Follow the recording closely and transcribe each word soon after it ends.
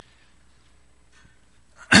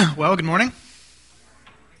Well, good morning.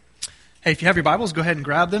 Hey, if you have your Bibles, go ahead and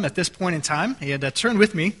grab them at this point in time and turn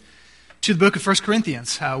with me to the book of 1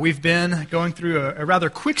 Corinthians. We've been going through a rather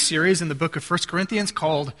quick series in the book of 1 Corinthians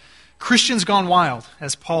called Christians Gone Wild,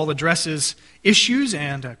 as Paul addresses issues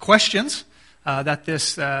and questions that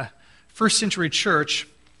this first century church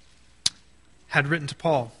had written to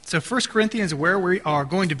Paul. So 1 Corinthians, where we are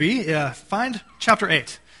going to be, find chapter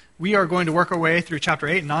 8. We are going to work our way through chapter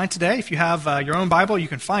 8 and 9 today. If you have your own Bible, you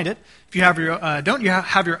can find it. If you have don't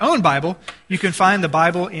have your own Bible, you can find the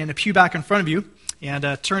Bible in a pew back in front of you and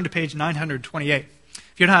turn to page 928.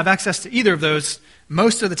 If you don't have access to either of those,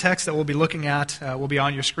 most of the text that we'll be looking at will be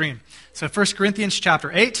on your screen. So 1 Corinthians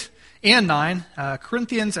chapter 8 and 9,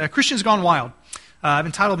 Christians Gone Wild. I've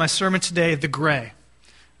entitled my sermon today, The Gray.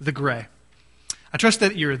 The Gray. I trust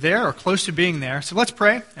that you're there or close to being there. So let's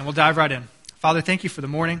pray and we'll dive right in. Father, thank you for the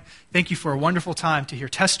morning. Thank you for a wonderful time to hear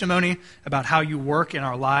testimony about how you work in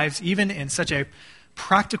our lives, even in such a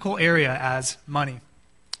practical area as money.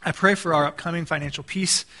 I pray for our upcoming Financial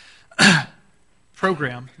Peace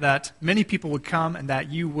program, that many people would come and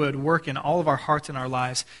that you would work in all of our hearts and our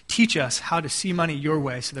lives. Teach us how to see money your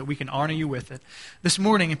way so that we can honor you with it. This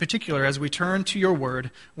morning in particular, as we turn to your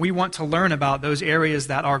word, we want to learn about those areas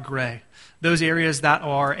that are gray, those areas that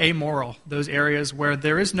are amoral, those areas where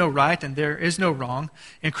there is no right and there is no wrong.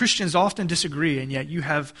 And Christians often disagree, and yet you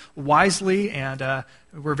have wisely, and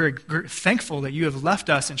we're very thankful that you have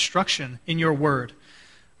left us instruction in your word,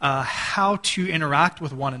 how to interact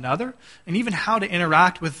with one another, and even how to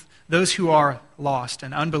interact with those who are lost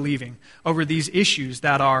and unbelieving over these issues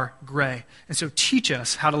that are gray. And so teach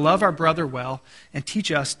us how to love our brother well, and teach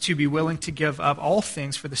us to be willing to give up all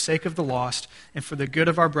things for the sake of the lost and for the good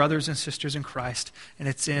of our brothers and sisters in Christ. And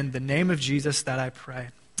it's in the name of Jesus that I pray.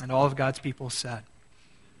 And all of God's people said,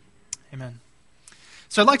 amen.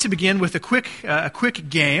 So I'd like to begin with a quick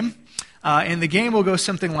game. And the game will go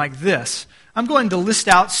something like this. I'm going to list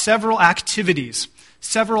out several activities,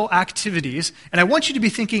 and I want you to be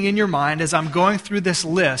thinking in your mind as I'm going through this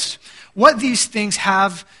list what these things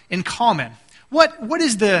have in common. What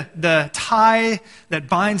is the tie that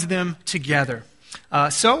binds them together?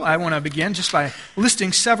 So I want to begin just by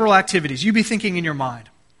listing several activities. You be thinking in your mind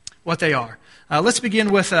what they are. Let's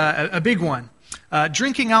begin with a big one,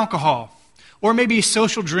 drinking alcohol, or maybe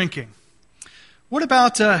social drinking. What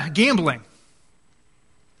about gambling?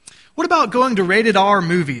 What about going to rated R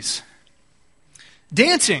movies?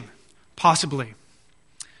 Dancing, possibly.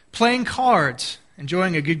 Playing cards,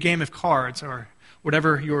 enjoying a good game of cards, or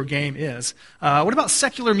whatever your game is. What about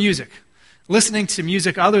secular music? Listening to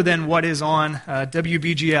music other than what is on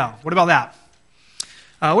WBGL. What about that?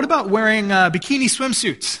 What about wearing bikini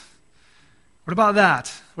swimsuits? What about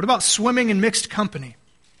that? What about swimming in mixed company?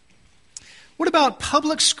 What about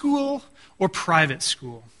public school or private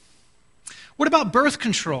school? What about birth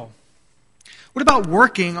control? What about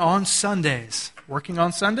working on Sundays? Working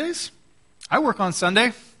on Sundays? I work on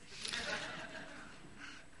Sunday.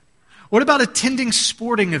 What about attending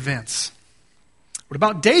sporting events? What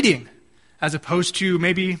about dating as opposed to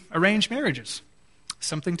maybe arranged marriages?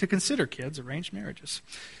 Something to consider, kids, arranged marriages.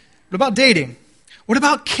 What about dating? What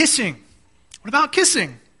about kissing? What about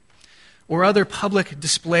kissing? Or other public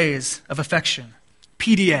displays of affection?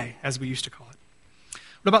 PDA, as we used to call it.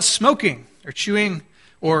 What about smoking or chewing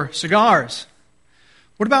or cigars?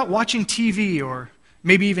 What about watching TV or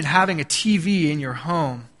maybe even having a TV in your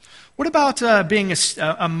home? What about being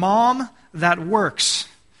a mom that works,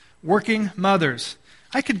 working mothers?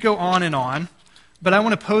 I could go on, but I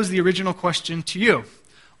want to pose the original question to you.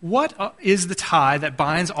 What is the tie that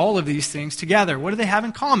binds all of these things together? What do they have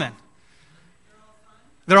in common?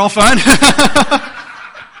 They're all fun?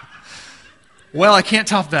 Well, I can't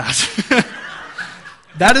top that.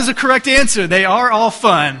 That is a correct answer. They are all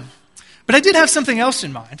fun. But I did have something else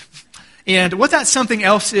in mind. And what that something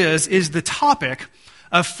else is the topic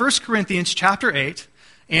of 1 Corinthians chapter 8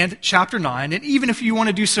 and chapter 9. And even if you want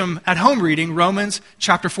to do some at-home reading, Romans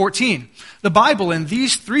chapter 14. The Bible in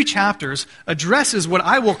these three chapters addresses what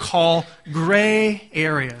I will call gray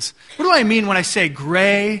areas. What do I mean when I say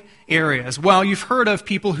gray areas? Well, you've heard of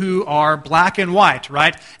people who are black and white,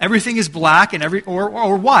 right? Everything is black and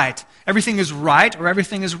or white. Everything is right or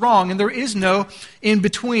everything is wrong, and there is no in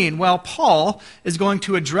between. Well, Paul is going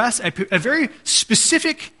to address a very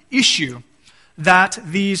specific issue that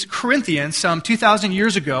these Corinthians, some 2,000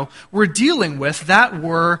 years ago, were dealing with that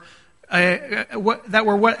were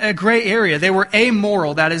a gray area. They were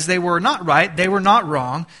amoral. That is, they were not right, they were not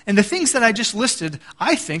wrong. And the things that I just listed,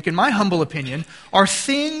 I think, in my humble opinion, are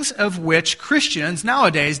things of which Christians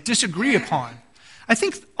nowadays disagree upon. I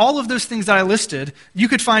think all of those things that I listed, you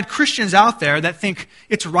could find Christians out there that think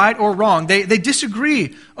it's right or wrong. They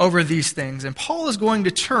disagree over these things. And Paul is going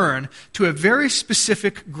to turn to a very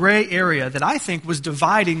specific gray area that I think was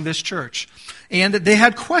dividing this church and that they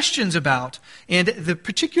had questions about. And the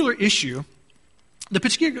particular issue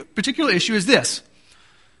is this.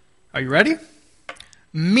 Are you ready?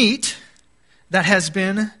 Meat that has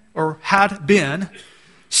been or had been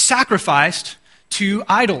sacrificed to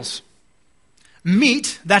idols.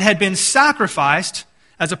 Meat that had been sacrificed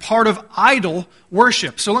as a part of idol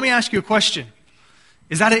worship. So let me ask you a question.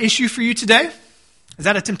 Is that an issue for you today? Is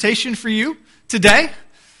that a temptation for you today?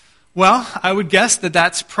 Well, I would guess that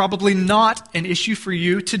that's probably not an issue for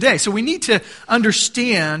you today. So we need to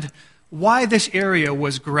understand why this area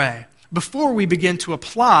was gray before we begin to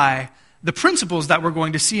apply the principles that we're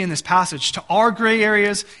going to see in this passage to our gray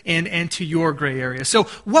areas and to your gray areas. So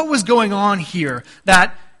what was going on here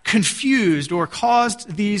that confused or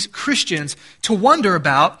caused these Christians to wonder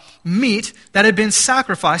about meat that had been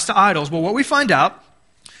sacrificed to idols? Well, what we find out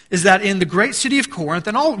is that in the great city of Corinth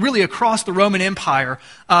and all really across the Roman Empire,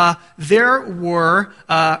 there were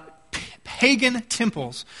pagan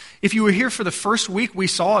temples. If you were here for the first week, we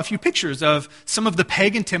saw a few pictures of some of the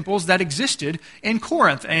pagan temples that existed in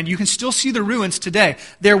Corinth, and you can still see the ruins today.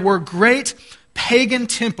 There were great pagan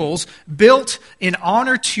temples built in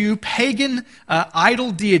honor to pagan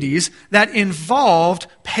idol deities that involved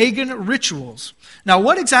pagan rituals. Now,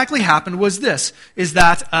 what exactly happened was this, is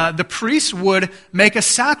that the priests would make a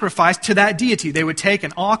sacrifice to that deity. They would take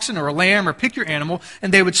an oxen or a lamb or pick your animal,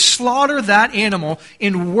 and they would slaughter that animal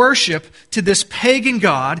in worship to this pagan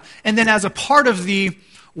god. And then as a part of the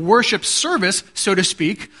worship service, so to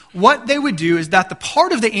speak, what they would do is that the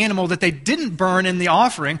part of the animal that they didn't burn in the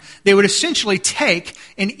offering, they would essentially take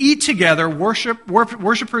and eat together,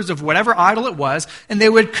 worshipers of whatever idol it was, and they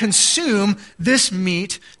would consume this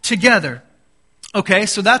meat together. Okay,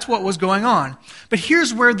 so that's what was going on. But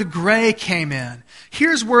here's where the gray came in.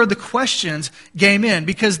 Here's where the questions came in,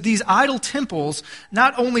 because these idol temples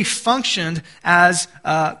not only functioned as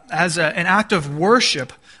an act of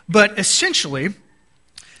worship, but essentially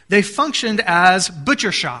they functioned as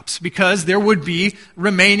butcher shops because there would be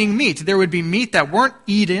remaining meat. There would be meat that weren't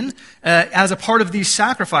eaten as a part of these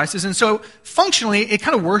sacrifices. And so functionally, it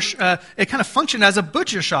kind of functioned as a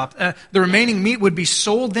butcher shop. The remaining meat would be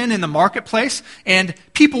sold then in the marketplace, and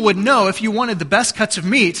people would know if you wanted the best cuts of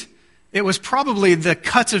meat, it was probably the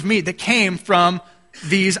cuts of meat that came from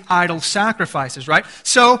these idol sacrifices, right?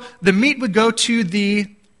 So the meat would go to the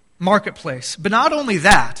marketplace. But not only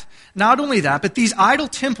that, but these idol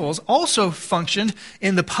temples also functioned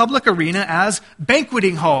in the public arena as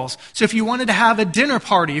banqueting halls. So if you wanted to have a dinner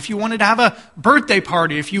party, if you wanted to have a birthday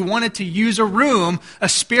party, if you wanted to use a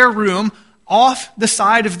spare room off the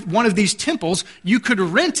side of one of these temples, you could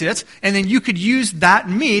rent it, and then you could use that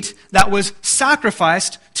meat that was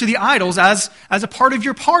sacrificed to the idols as a part of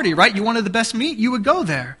your party, right? You wanted the best meat, you would go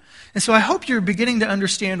there. And so I hope you're beginning to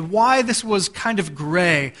understand why this was kind of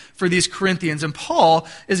gray for these Corinthians. And Paul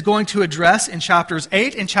is going to address in chapters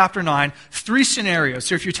 8 and chapter 9 three scenarios.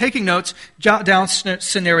 So if you're taking notes, jot down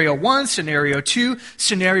scenario 1, scenario 2,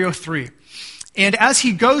 scenario 3. And as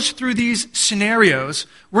he goes through these scenarios,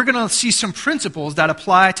 we're going to see some principles that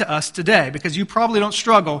apply to us today, because you probably don't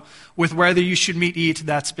struggle with whether you should eat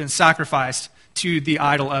that's been sacrificed to the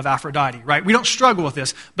idol of Aphrodite, right? We don't struggle with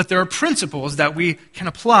this, but there are principles that we can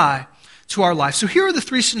apply to our life. So here are the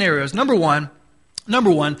three scenarios. Number one,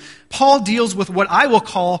 Paul deals with what I will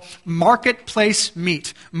call marketplace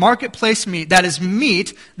meat. Marketplace meat, that is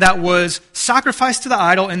meat that was sacrificed to the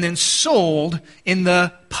idol and then sold in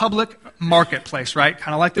the public marketplace, right?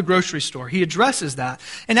 Kind of like the grocery store. He addresses that.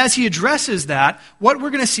 And as he addresses that, what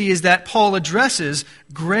we're going to see is that Paul addresses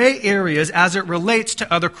gray areas as it relates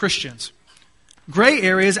to other Christians. Gray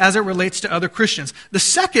areas as it relates to other Christians. The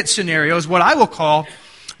second scenario is what I will call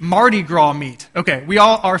Mardi Gras meat. Okay, we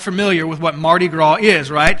all are familiar with what Mardi Gras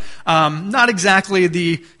is, right? Not exactly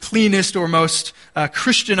the cleanest or most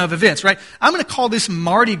Christian of events, right? I'm going to call this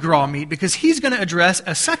Mardi Gras meat because he's going to address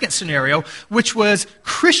a second scenario, which was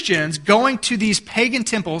Christians going to these pagan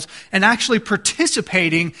temples and actually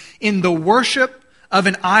participating in the worship of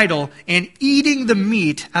an idol and eating the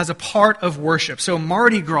meat as a part of worship. So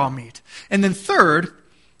Mardi Gras meat. And then third,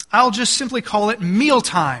 I'll just simply call it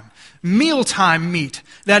mealtime meat.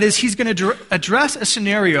 That is, he's going to address a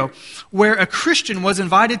scenario where a Christian was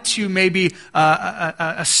invited to maybe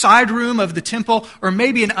a side room of the temple or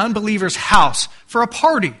maybe an unbeliever's house for a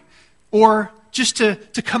party or just to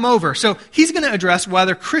come over. So he's going to address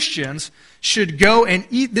whether Christians should go and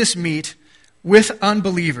eat this meat with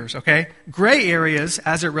unbelievers, okay? Gray areas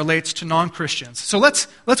as it relates to non-Christians. So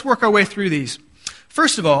let's work our way through these.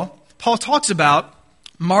 First of all, Paul talks about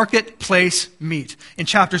marketplace meat. In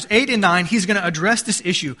chapters 8 and 9, he's going to address this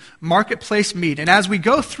issue, marketplace meat. And as we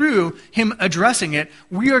go through him addressing it,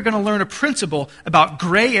 we are going to learn a principle about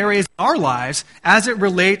gray areas in our lives as it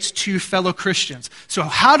relates to fellow Christians. So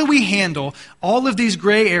how do we handle all of these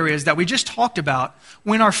gray areas that we just talked about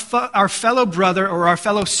when our fellow brother or our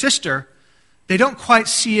fellow sister, they don't quite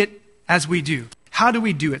see it as we do? How do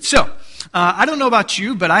we do it? So, I don't know about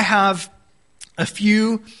you, but I have a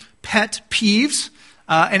few pet peeves.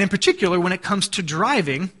 And in particular, when it comes to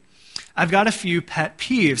driving, I've got a few pet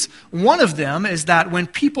peeves. One of them is that when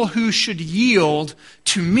people who should yield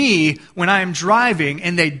to me when I am driving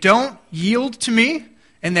and they don't yield to me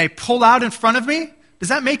and they pull out in front of me, does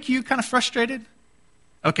that make you kind of frustrated?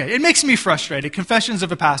 Okay, it makes me frustrated. Confessions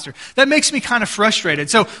of a pastor. That makes me kind of frustrated.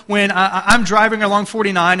 So when I'm driving along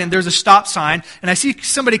 49 and there's a stop sign and I see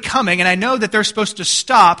somebody coming and I know that they're supposed to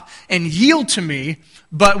stop and yield to me,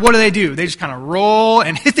 but what do? They just kind of roll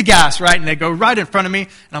and hit the gas, right? And they go right in front of me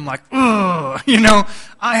and I'm like, ugh,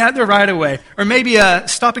 I had the right of way. Or maybe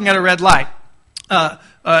stopping at a red light.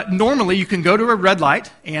 Normally you can go to a red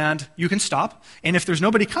light and you can stop. And if there's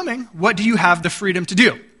nobody coming, what do you have the freedom to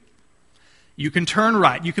do? You can turn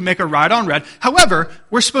right. You can make a right on red. However,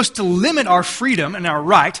 we're supposed to limit our freedom and our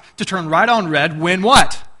right to turn right on red when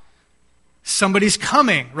what? Somebody's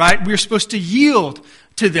coming, right? We're supposed to yield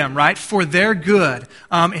to them, right? For their good.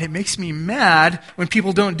 And it makes me mad when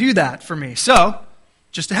people don't do that for me. So,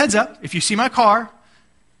 just a heads up, if you see my car,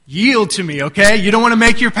 yield to me, okay? You don't want to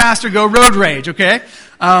make your pastor go road rage, okay?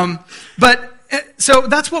 So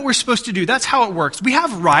that's what we're supposed to do. That's how it works. We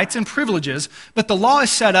have rights and privileges, but the law is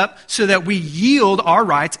set up so that we yield our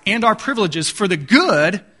rights and our privileges for the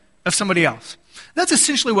good of somebody else. That's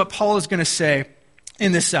essentially what Paul is going to say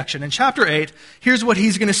in this section. In chapter 8, here's what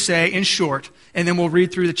he's going to say in short, and then we'll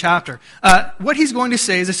read through the chapter. What he's going to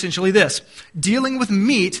say is essentially this: dealing with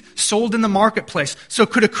meat sold in the marketplace. So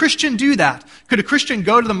could a Christian do that? Could a Christian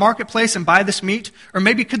go to the marketplace and buy this meat? Or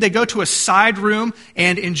maybe could they go to a side room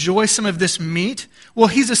and enjoy some of this meat? Well,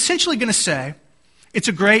 he's essentially going to say it's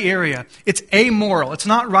a gray area. It's amoral. It's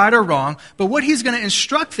not right or wrong. But what he's going to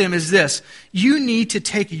instruct them is this: you need to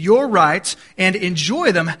take your rights and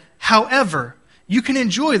enjoy them. However, you can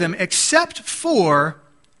enjoy them except for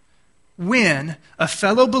when a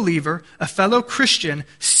fellow believer, a fellow Christian,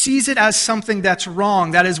 sees it as something that's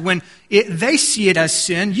wrong. That is, when they see it as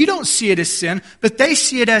sin. You don't see it as sin, but they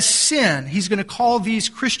see it as sin. He's going to call these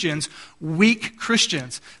Christians weak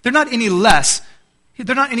Christians. They're not any less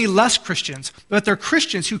Christians, but they're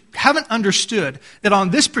Christians who haven't understood that on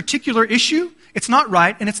this particular issue, it's not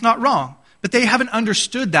right and it's not wrong. But they haven't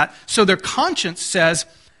understood that, so their conscience says,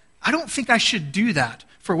 I don't think I should do that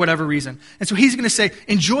for whatever reason. And so he's going to say,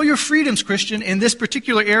 enjoy your freedoms, Christian, in this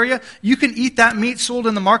particular area. You can eat that meat sold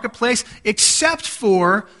in the marketplace, except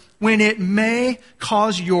for when it may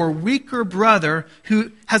cause your weaker brother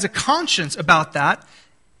who has a conscience about that,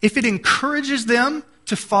 if it encourages them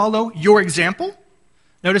to follow your example.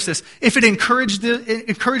 Notice this. If it encourages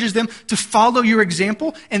them to follow your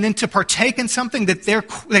example and then to partake in something that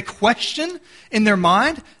they question in their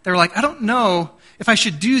mind, they're like, I don't know if I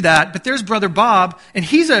should do that, but there's Brother Bob, and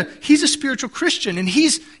he's a spiritual Christian, and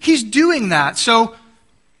he's doing that. So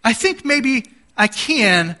I think maybe I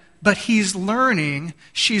can, but she's learning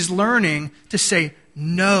to say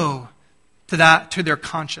no to that, to their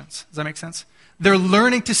conscience. Does that make sense? They're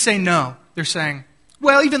learning to say no. They're saying,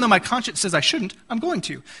 well, even though my conscience says I shouldn't, I'm going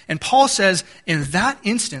to. And Paul says, in that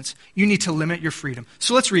instance, you need to limit your freedom.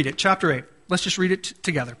 So let's read it, chapter 8. Let's just read it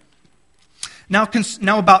together. Now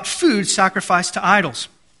about food sacrificed to idols.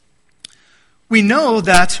 We know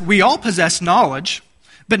that we all possess knowledge,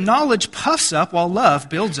 but knowledge puffs up while love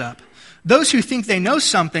builds up. Those who think they know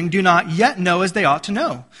something do not yet know as they ought to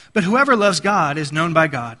know, but whoever loves God is known by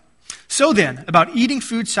God. So then, about eating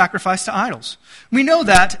food sacrificed to idols. We know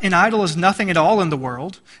that an idol is nothing at all in the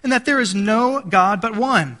world, and that there is no God but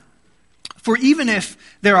one. For even if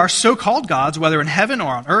there are so-called gods, whether in heaven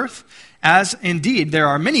or on earth, as indeed there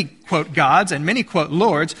are many, quote, gods and many, quote,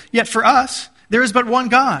 lords, yet for us there is but one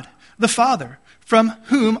God, the Father, from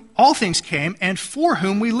whom all things came and for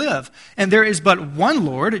whom we live. And there is but one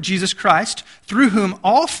Lord, Jesus Christ, through whom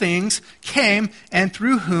all things came and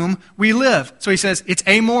through whom we live. So he says it's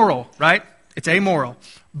amoral, right? It's amoral.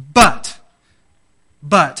 But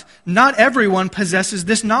not everyone possesses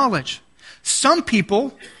this knowledge. Some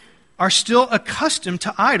people are still accustomed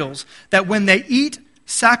to idols, that when they eat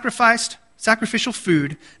sacrificed sacrificial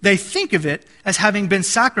food, they think of it as having been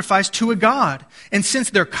sacrificed to a god. And since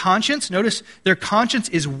their conscience, notice, their conscience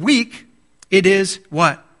is weak, it is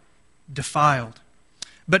what? Defiled.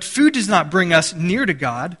 But food does not bring us near to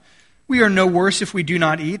God. We are no worse if we do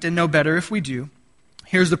not eat, and no better if we do.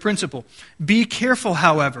 Here's the principle. Be careful,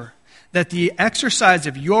 however, that the exercise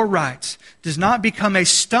of your rights does not become a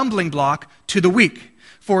stumbling block to the weak.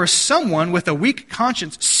 For if someone with a weak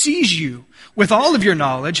conscience sees you with all of your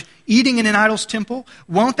knowledge eating in an idol's temple,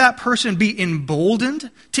 won't that person be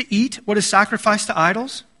emboldened to eat what is sacrificed to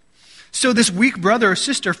idols? So this weak brother or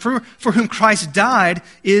sister for whom Christ died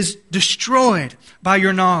is destroyed by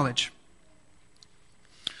your knowledge.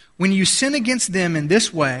 When you sin against them in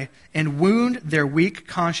this way and wound their weak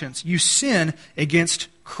conscience, you sin against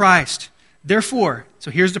Christ. Therefore,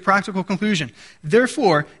 so here's the practical conclusion.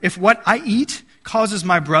 Therefore, if what I eat causes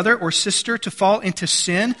my brother or sister to fall into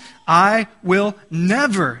sin, I will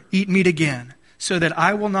never eat meat again, so that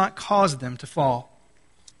I will not cause them to fall.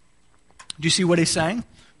 Do you see what he's saying?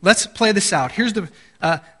 Let's play this out. Here's the,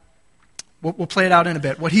 we'll play it out in a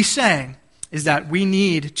bit. What he's saying is that we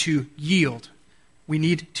need to yield. We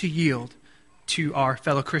need to yield to our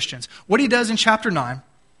fellow Christians. What he does in chapter 9,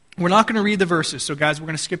 we're not going to read the verses, so guys, we're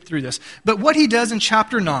going to skip through this. But what he does in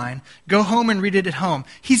chapter 9, go home and read it at home.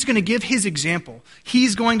 He's going to give his example.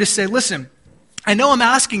 He's going to say, listen, I know I'm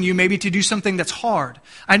asking you maybe to do something that's hard.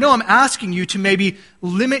 I know I'm asking you to maybe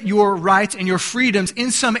limit your rights and your freedoms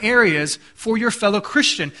in some areas for your fellow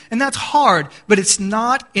Christian. And that's hard, but it's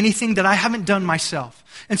not anything that I haven't done myself.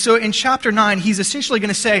 And so in chapter 9, he's essentially going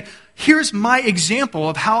to say, here's my example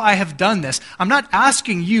of how I have done this. I'm not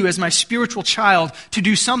asking you as my spiritual child to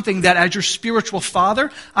do something that as your spiritual father,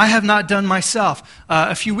 I have not done myself.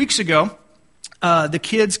 A few weeks ago, the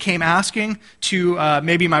kids came asking to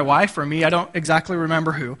maybe my wife or me, I don't exactly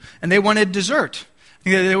remember who, and they wanted dessert.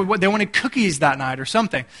 They wanted cookies that night or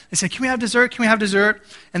something. They said, can we have dessert? Can we have dessert?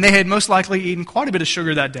 And they had most likely eaten quite a bit of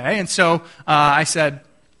sugar that day. And so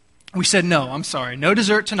we said, no, I'm sorry. No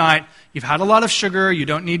dessert tonight. You've had a lot of sugar. You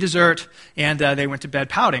don't need dessert. And they went to bed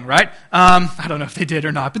pouting, right? I don't know if they did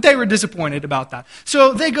or not, but they were disappointed about that.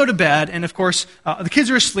 So they go to bed, and of course, the kids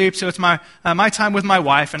are asleep, so it's my time with my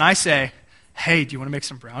wife, and I say, hey, do you want to make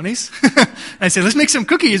some brownies? And I say, let's make some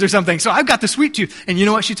cookies or something. So I've got the sweet tooth. And you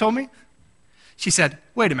know what she told me? She said,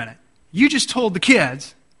 wait a minute. You just told the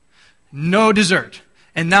kids no dessert.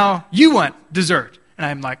 And now you want dessert. And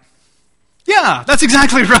I'm like, yeah, that's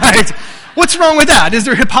exactly right. What's wrong with that? Is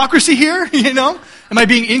there hypocrisy here? Am I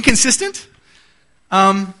being inconsistent?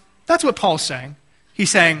 That's what Paul's saying.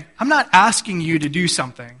 He's saying, I'm not asking you to do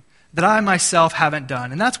something that I myself haven't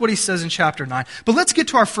done. And that's what he says in chapter 9. But let's get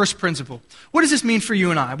to our first principle. What does this mean for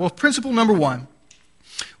you and I? Well, principle number 1,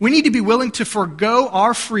 we need to be willing to forego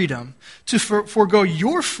our freedom, to forego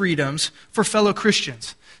your freedoms for fellow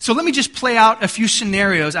Christians. So let me just play out a few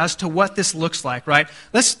scenarios as to what this looks like, right?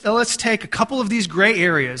 Let's take a couple of these gray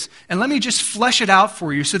areas and let me just flesh it out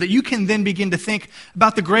for you so that you can then begin to think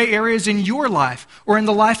about the gray areas in your life or in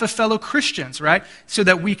the life of fellow Christians, right? So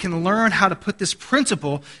that we can learn how to put this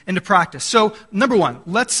principle into practice. So number 1,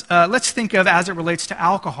 let's think of as it relates to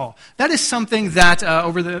alcohol. That is something that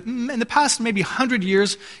in the past maybe 100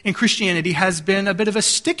 years in Christianity has been a bit of a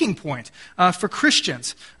sticking point for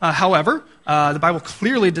Christians. However, the Bible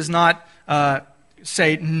clearly does not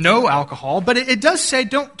say no alcohol, but it does say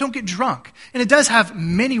don't get drunk. And it does have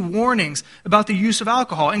many warnings about the use of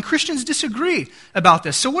alcohol. And Christians disagree about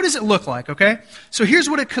this. So what does it look like, okay? So here's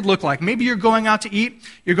what it could look like. Maybe you're going out to eat.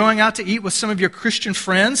 You're going out to eat with some of your Christian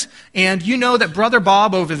friends, and you know that Brother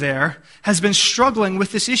Bob over there has been struggling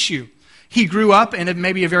with this issue. He grew up in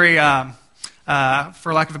maybe a very,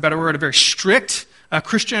 for lack of a better word, a very strict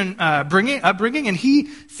Christian upbringing, and he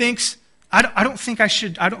thinks, I don't think I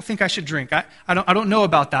should drink. I don't know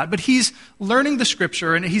about that. But he's learning the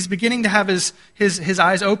scripture and he's beginning to have his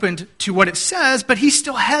eyes opened to what it says, but he's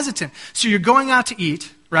still hesitant. So you're going out to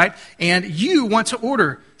eat, right? And you want to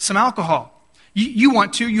order some alcohol. You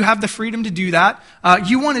have the freedom to do that.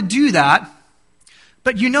 You want to do that,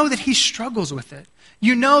 but you know that he struggles with it.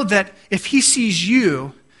 You know that if he sees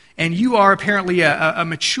you, and you are apparently a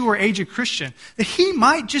mature, aged Christian, that he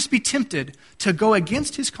might just be tempted to go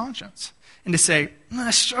against his conscience and to say, I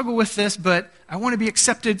struggle with this, but I want to be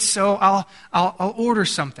accepted, so I'll order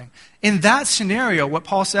something. In that scenario, what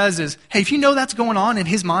Paul says is, hey, if you know that's going on in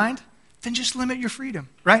his mind, then just limit your freedom,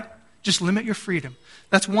 right? Just limit your freedom.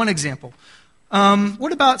 That's one example.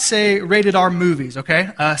 What about, say, rated R movies, okay?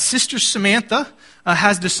 Sister Samantha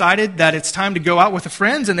has decided that it's time to go out with her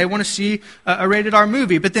friends and they want to see a rated R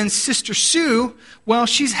movie. But then Sister Sue, well,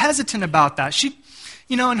 she's hesitant about that.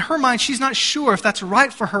 in her mind, she's not sure if that's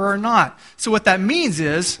right for her or not. So what that means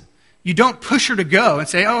is, you don't push her to go and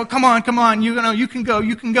say, "Oh, come on, you can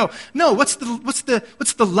go." No, what's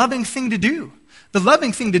the loving thing to do? The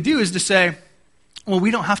loving thing to do is to say, "Well, we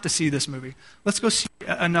don't have to see this movie. Let's go see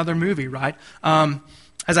another movie," right?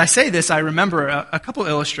 As I say this, I remember a couple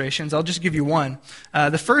illustrations. I'll just give you one.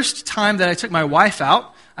 The first time that I took my wife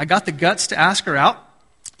out, I got the guts to ask her out,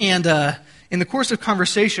 and in the course of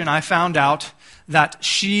conversation, I found out that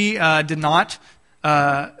she did not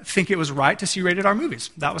think it was right to see rated R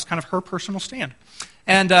movies. That was kind of her personal stand.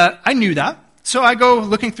 And I knew that. So I go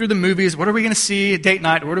looking through the movies. What are we going to see? Date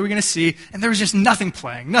night. What are we going to see? And there was just nothing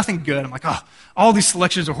playing, nothing good. I'm like, oh, all these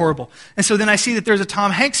selections are horrible. And so then I see that there's a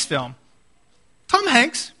Tom Hanks film. Tom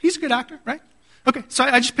Hanks, he's a good actor, right? Okay, so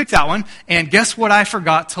I just picked that one. And guess what I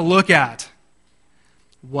forgot to look at?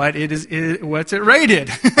 What's it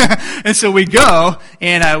rated? And so we go,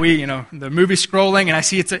 and the movie's scrolling, and I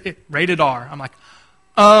see it's rated R. I'm like,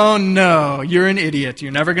 oh no, you're an idiot.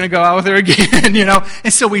 You're never going to go out with her again,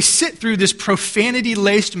 And so we sit through this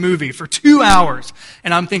profanity-laced movie for 2 hours,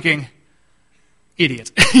 and I'm thinking,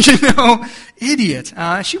 idiot, idiot.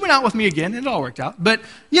 She went out with me again, and it all worked out. But,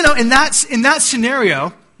 in that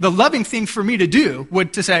scenario, the loving thing for me to do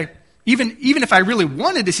would to say, even if I really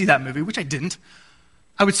wanted to see that movie, which I didn't,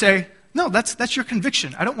 I would say, no, that's your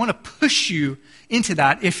conviction. I don't want to push you into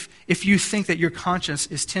that if you think that your conscience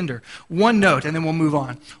is tender. One note, and then we'll move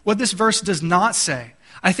on. What this verse does not say,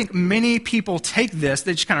 I think many people take this,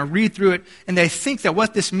 they just kind of read through it, and they think that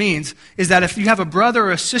what this means is that if you have a brother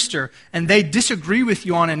or a sister and they disagree with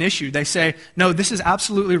you on an issue, they say, no, this is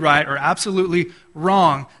absolutely right or absolutely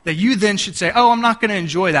wrong, that you then should say, oh, I'm not going to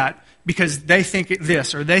enjoy that because they think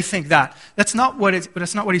this or they think that. That's not what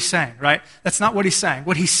he's saying, right? That's not what he's saying.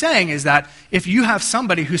 What he's saying is that if you have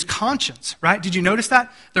somebody whose conscience, right? Did you notice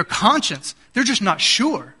that? Their conscience, they're just not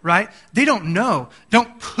sure, right? They don't know.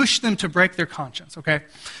 Don't push them to break their conscience, okay?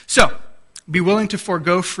 So, be willing to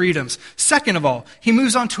forego freedoms. Second of all, he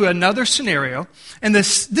moves on to another scenario, and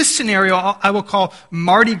this scenario I will call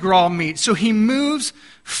Mardi Gras meat. So he moves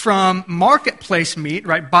from marketplace meat,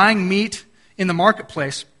 right, buying meat in the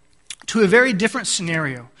marketplace, to a very different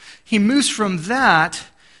scenario. He moves from that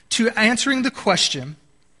to answering the question,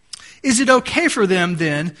 is it okay for them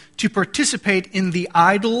then to participate in the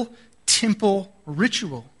idol temple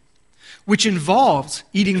ritual, which involves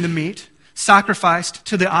eating the meat sacrificed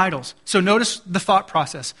to the idols? So notice the thought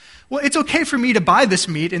process. Well, it's okay for me to buy this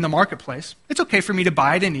meat in the marketplace. It's okay for me to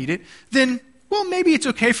buy it and eat it. Then, well, maybe it's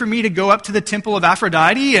okay for me to go up to the temple of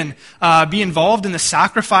Aphrodite and be involved in the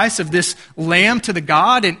sacrifice of this lamb to the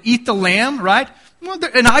god and eat the lamb, right? Well,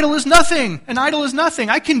 an idol is nothing. An idol is nothing.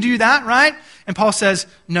 I can do that, right? And Paul says,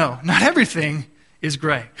 no, not everything is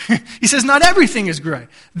gray. He says not everything is gray.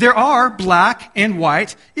 There are black and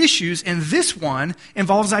white issues, and this one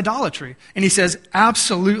involves idolatry. And he says,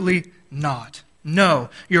 absolutely not. No,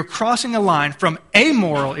 you're crossing a line from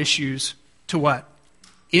amoral issues to what?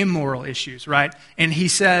 Immoral issues, right? And he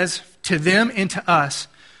says to them and to us,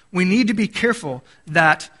 we need to be careful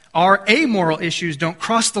that our amoral issues don't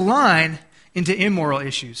cross the line into immoral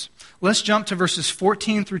issues. Let's jump to verses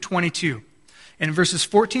 14 through 22. In verses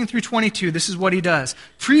 14 through 22, this is what he does.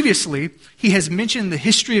 Previously, he has mentioned the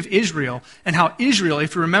history of Israel and how Israel,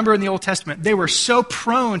 if you remember in the Old Testament, they were so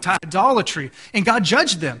prone to idolatry, and God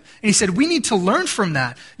judged them. And he said, we need to learn from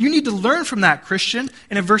that. You need to learn from that, Christian.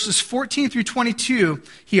 And in verses 14 through 22,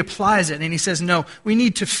 he applies it, and he says, no, we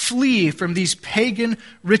need to flee from these pagan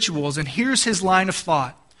rituals. And here's his line of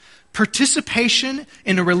thought. Participation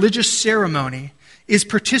in a religious ceremony is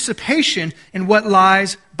participation in what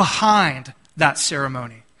lies behind that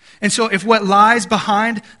ceremony. And so if what lies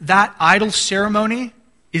behind that idol ceremony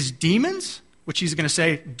is demons, which he's going to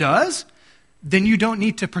say does, then you don't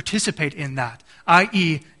need to participate in that.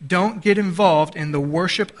 I.e., don't get involved in the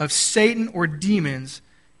worship of Satan or demons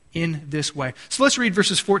in this way. So let's read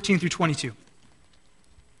verses 14 through 22.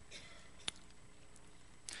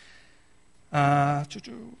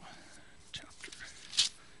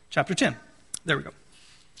 Chapter 10. There we go.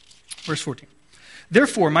 Verse 14.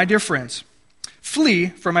 Therefore, my dear friends, flee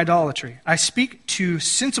from idolatry. I speak to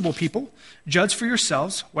sensible people. Judge for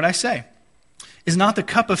yourselves what I say. Is not the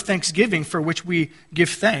cup of thanksgiving for which we give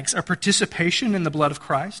thanks a participation in the blood of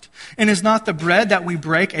Christ? And is not the bread that we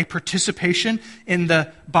break a participation in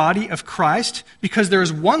the body of Christ? Because there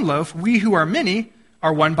is one loaf, we who are many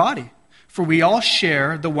are one body. For we all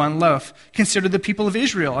share the one loaf. Consider the people of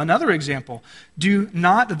Israel. Another example. Do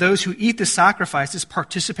not those who eat the sacrifices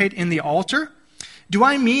participate in the altar? Do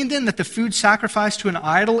I mean then that the food sacrificed to an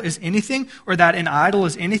idol is anything, or that an idol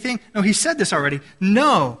is anything? No, he said this already.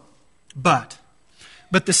 No, but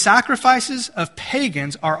But the sacrifices of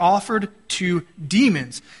pagans are offered to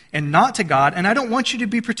demons and not to God, and I don't want you to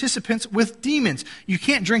be participants with demons. You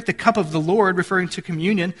can't drink the cup of the Lord, referring to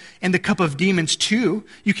communion, and the cup of demons too.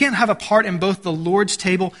 You can't have a part in both the Lord's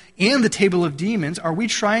table and the table of demons. Are we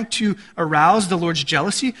trying to arouse the Lord's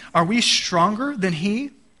jealousy? Are we stronger than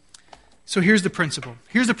He? So here's the principle.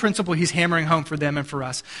 Here's the principle He's hammering home for them and for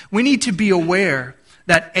us. We need to be aware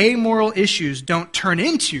that amoral issues don't turn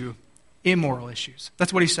into immoral issues.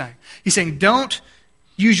 That's what He's saying. He's saying, don't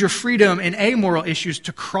use your freedom in amoral issues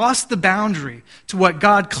to cross the boundary to what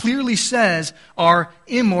God clearly says are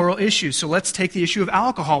immoral issues. So let's take the issue of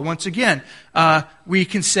alcohol once again. We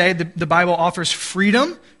can say the Bible offers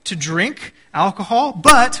freedom to drink alcohol,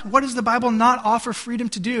 but what does the Bible not offer freedom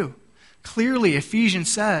to do? Clearly,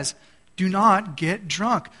 Ephesians says, do not get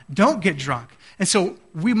drunk. Don't get drunk. And so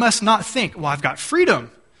we must not think, well, I've got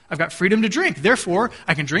freedom. I've got freedom to drink. Therefore,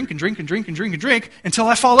 I can drink and drink and drink and drink and drink until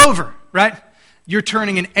I fall over, right? You're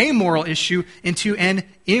turning an amoral issue into an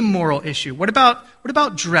immoral issue. What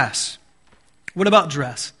about dress? What about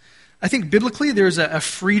dress? I think biblically there's a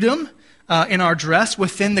freedom in our dress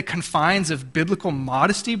within the confines of biblical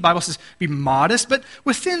modesty. The Bible says be modest, but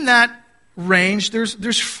within that range,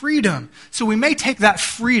 there's freedom. So we may take that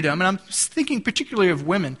freedom, and I'm thinking particularly of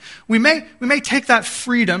women. We may take that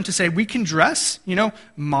freedom to say we can dress,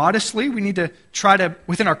 modestly. We need to try to,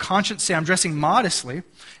 within our conscience, say I'm dressing modestly.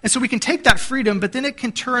 And so we can take that freedom, but then it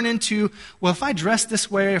can turn into, well, if I dress this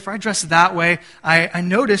way, if I dress that way, I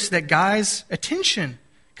notice that guys' attention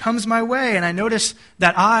comes my way, and I notice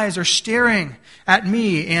that eyes are staring at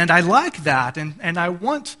me, and I like that, and I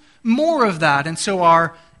want more of that. And so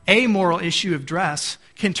our amoral issue of dress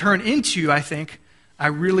can turn into, I think, I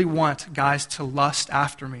really want guys to lust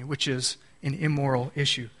after me, which is an immoral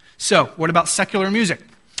issue. So, what about secular music?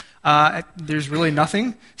 There's really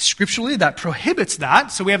nothing scripturally that prohibits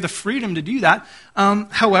that, so we have the freedom to do that.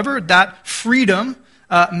 However, that freedom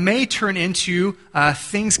may turn into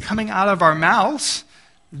things coming out of our mouths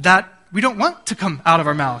that we don't want to come out of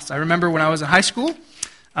our mouths. I remember when I was in high school,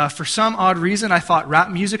 for some odd reason, I thought rap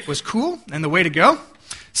music was cool and the way to go.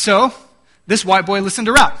 So, this white boy listened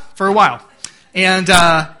to rap for a while. And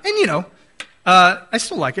I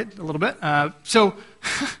still like it a little bit.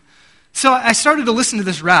 So I started to listen to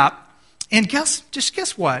this rap, and guess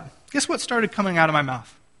what? Guess what started coming out of my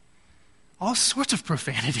mouth? All sorts of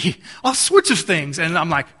profanity, all sorts of things. And I'm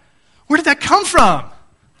like, where did that come from?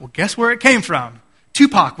 Well, guess where it came from?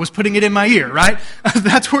 Tupac was putting it in my ear, right?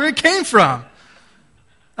 That's where it came from.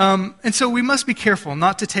 And so we must be careful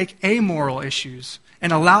not to take amoral issues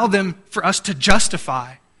and allow them for us to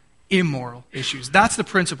justify immoral issues. That's the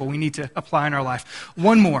principle we need to apply in our life.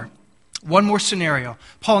 One more scenario.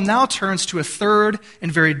 Paul now turns to a third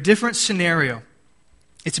and very different scenario.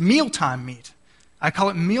 It's mealtime meat. I call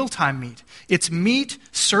it mealtime meat. It's meat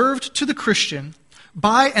served to the Christian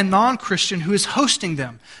by a non-Christian who is hosting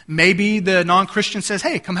them. Maybe the non-Christian says,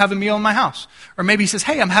 hey, come have a meal in my house. Or maybe he says,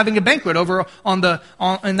 hey, I'm having a banquet over in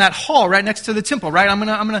that hall right next to the temple, right? I'm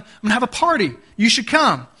gonna have a party. You should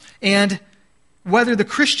come. And whether the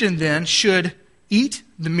Christian then should eat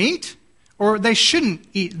the meat or they shouldn't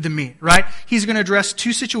eat the meat, right? He's going to address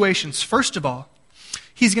two situations. First of all,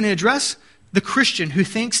 he's going to address the Christian who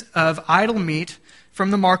thinks of idol meat from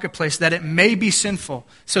the marketplace, that it may be sinful.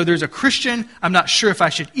 So there's a Christian, I'm not sure if I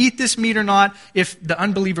should eat this meat or not. If the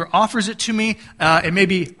unbeliever offers it to me, it may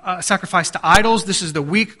be sacrificed to idols. This is the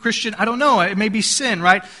weak Christian. I don't know. It may be sin,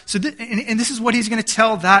 right? So and this is what he's going to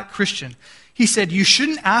tell that Christian. He said, you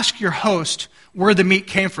shouldn't ask your host where the meat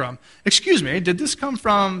came from. Excuse me, did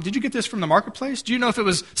you get this from the marketplace? Do you know if it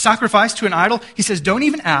was sacrificed to an idol? He says, don't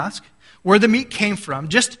even ask where the meat came from.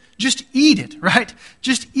 Just eat it, right?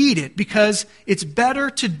 Just eat it, because it's better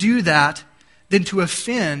to do that than to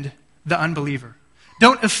offend the unbeliever.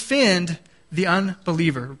 Don't offend the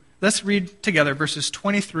unbeliever. Let's read together verses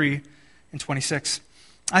 23 and 26.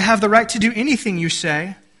 I have the right to do anything you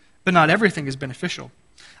say, but not everything is beneficial.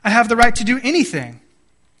 I have the right to do anything,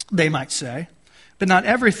 they might say, but not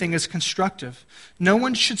everything is constructive. No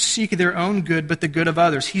one should seek their own good, but the good of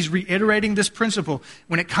others. He's reiterating this principle.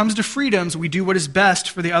 When it comes to freedoms, we do what is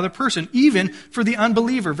best for the other person, even for the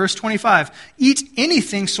unbeliever. Verse 25, eat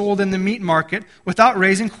anything sold in the meat market without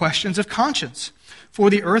raising questions of conscience.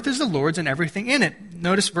 For the earth is the Lord's and everything in it.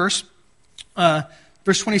 Notice verse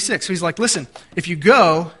 26. So he's like, listen, if you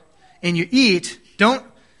go and you eat, don't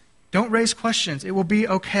raise questions. It will be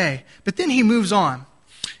okay. But then he moves on.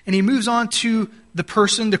 And he moves on to the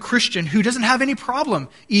person, the Christian, who doesn't have any problem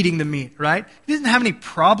eating the meat, right? He doesn't have any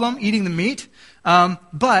problem eating the meat,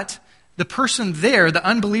 but the person there, the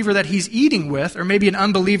unbeliever that he's eating with, or maybe an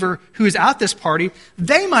unbeliever who is at this party,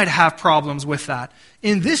 they might have problems with that.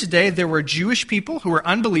 In this day, there were Jewish people who were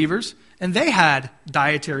unbelievers, and they had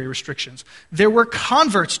dietary restrictions. There were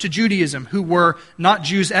converts to Judaism who were not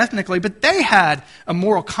Jews ethnically, but they had a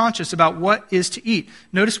moral conscience about what is to eat.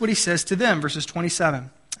 Notice what he says to them, verses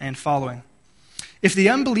 27 and following. If the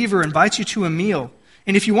unbeliever invites you to a meal,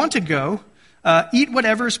 and if you want to go, eat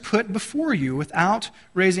whatever is put before you without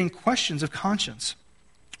raising questions of conscience.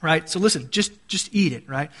 Right? So listen, just eat it,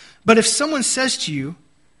 right? But if someone says to you,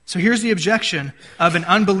 so here's the objection of an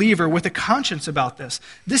unbeliever with a conscience about this.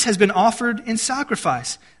 This has been offered in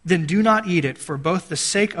sacrifice. Then do not eat it for both the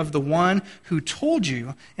sake of the one who told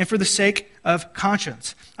you and for the sake of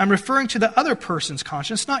conscience. I'm referring to the other person's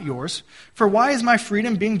conscience, not yours. For why is my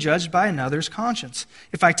freedom being judged by another's conscience?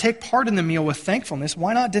 If I take part in the meal with thankfulness,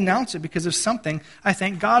 why not denounce it because of something I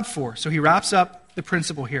thank God for? So he wraps up the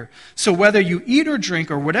principle here. So whether you eat or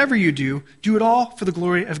drink or whatever you do, do it all for the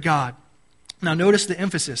glory of God. Now notice the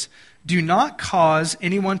emphasis. Do not cause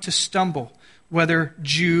anyone to stumble, whether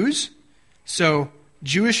Jews, so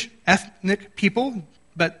Jewish ethnic people,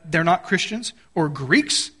 but they're not Christians, or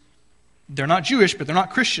Greeks, they're not Jewish, but they're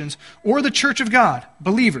not Christians, or the church of God,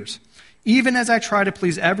 believers, even as I try to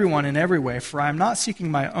please everyone in every way, for I am not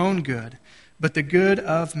seeking my own good, but the good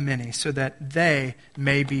of many, so that they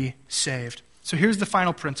may be saved. So here's the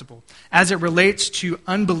final principle. As it relates to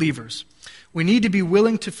unbelievers, we need to be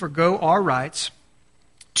willing to forgo our rights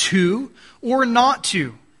to or not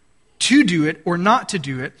to do it or not to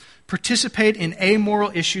do it, participate in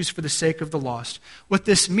amoral issues for the sake of the lost. What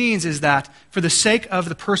this means is that for the sake of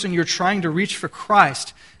the person you're trying to reach for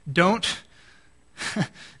Christ, don't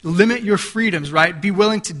limit your freedoms, right? Be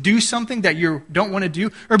willing to do something that you don't want to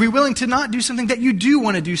do, or be willing to not do something that you do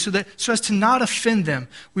want to do so as to not offend them.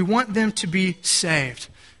 We want them to be saved,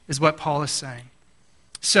 is what Paul is saying.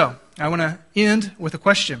 So, I want to end with a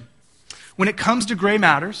question. When it comes to gray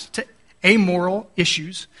matters, to amoral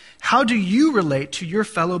issues, how do you relate to your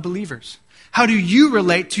fellow believers? How do you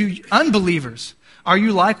relate to unbelievers? Are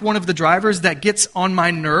you like one of the drivers that gets on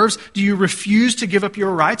my nerves? Do you refuse to give up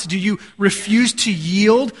your rights? Do you refuse to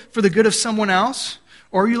yield for the good of someone else?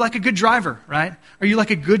 Or are you like a good driver, right? Are you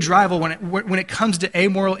like a good driver when it comes to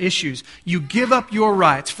amoral issues? You give up your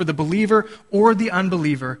rights for the believer or the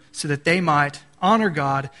unbeliever so that they might honor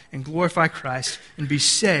God and glorify Christ and be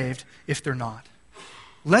saved if they're not.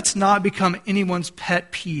 Let's not become anyone's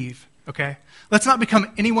pet peeve, okay? Let's not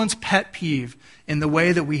become anyone's pet peeve in the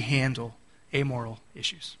way that we handle amoral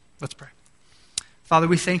issues. Let's pray. Father,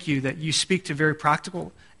 we thank you that you speak to very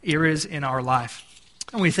practical areas in our life.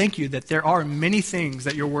 And we thank you that there are many things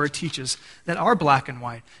that your word teaches that are black and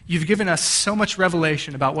white. You've given us so much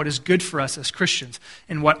revelation about what is good for us as Christians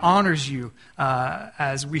and what honors you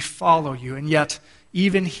as we follow you. And yet,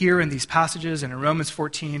 even here in these passages and in Romans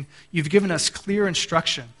 14, you've given us clear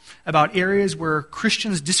instruction about areas where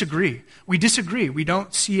Christians disagree. We disagree. We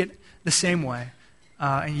don't see it the same way.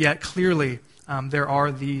 And yet, clearly, there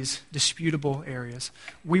are these disputable areas.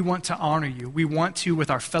 We want to honor you. We want to, with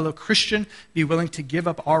our fellow Christian, be willing to give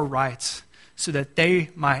up our rights so that they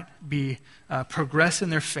might be progress in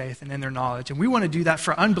their faith and in their knowledge. And we want to do that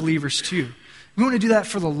for unbelievers too. We want to do that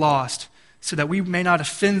for the lost so that we may not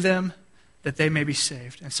offend them, that they may be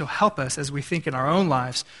saved. And so help us as we think in our own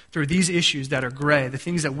lives through these issues that are gray, the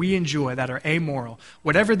things that we enjoy that are amoral,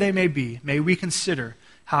 whatever they may be, may we consider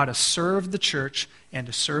how to serve the church and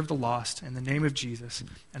to serve the lost in the name of Jesus.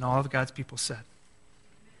 And all of God's people said,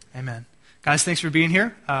 amen. Guys, thanks for being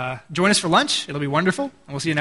here. Join us for lunch. It'll be wonderful. And we'll see you next